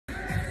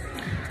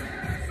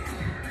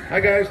Hi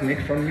guys, Nick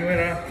from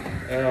NeuEra.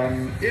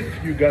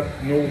 If you got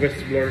no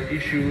vestibular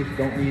issues,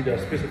 don't need a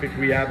specific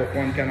rehab of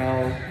one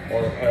canal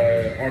or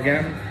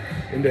organ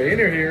in the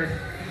inner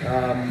ear,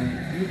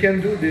 you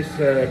can do this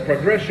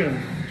progression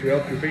to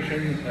help your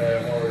patient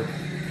or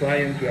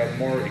client to have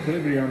more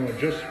equilibrium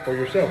just for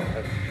yourself.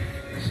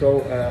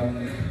 So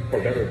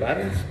for better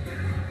balance.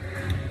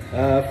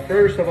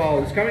 First of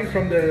all, it's coming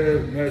from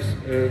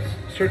the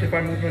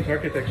Certified Movement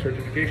Architect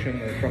certification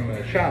from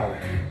CHAO.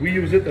 We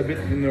use it a bit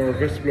in our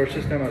vestibular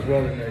system as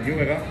well in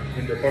NeuEra,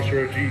 in the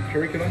posturology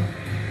curriculum.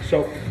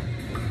 So,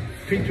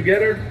 feet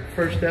together,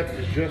 first step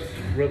is just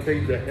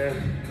rotate the head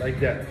like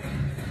that.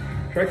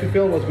 Try to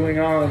feel what's going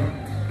on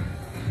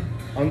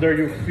under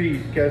your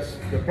feet, because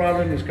the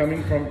problem is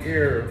coming from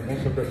here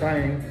most of the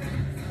time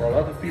for a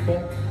lot of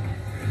people.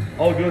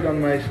 All good on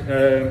my,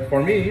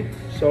 for me.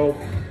 So,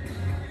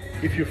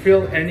 if you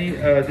feel any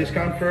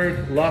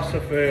discomfort, loss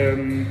of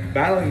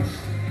balance,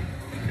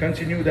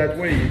 continue that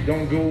way.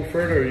 Don't go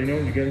further. You know,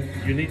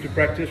 you need to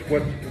practice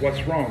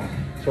what's wrong.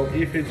 So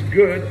if it's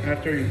good,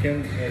 after you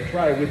can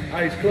try with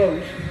eyes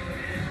closed,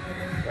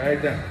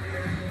 like that.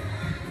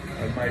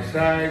 On my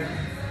side,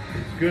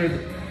 it's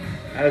good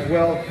as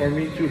well for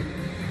me too.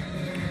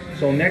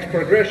 So next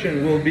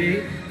progression will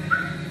be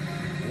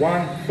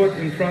one foot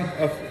in front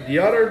of the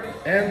other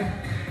and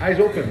eyes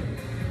open.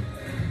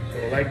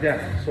 So like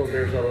that. So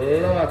there's a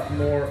lot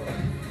more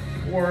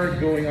work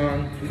going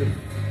on to the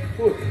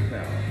foot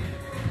now.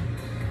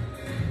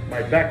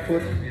 My back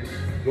foot is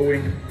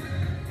going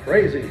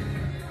crazy.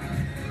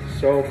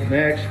 So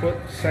next foot,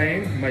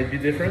 same, might be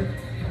different.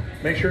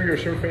 Make sure your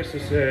surface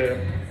is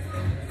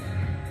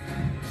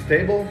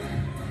stable.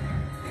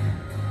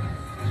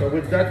 So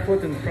with that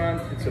foot in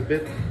front, it's a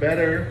bit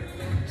better.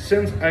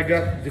 Since I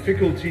got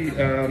difficulty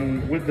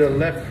with the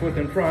left foot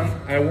in front,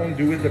 I won't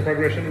do it the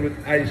progression with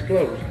eyes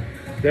closed.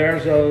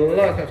 There's a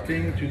lot of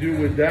things to do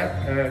with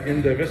that.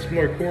 In the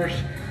vestibular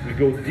course, we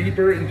go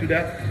deeper into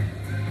that.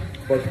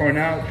 But for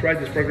now, try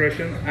this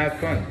progression, have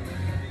fun.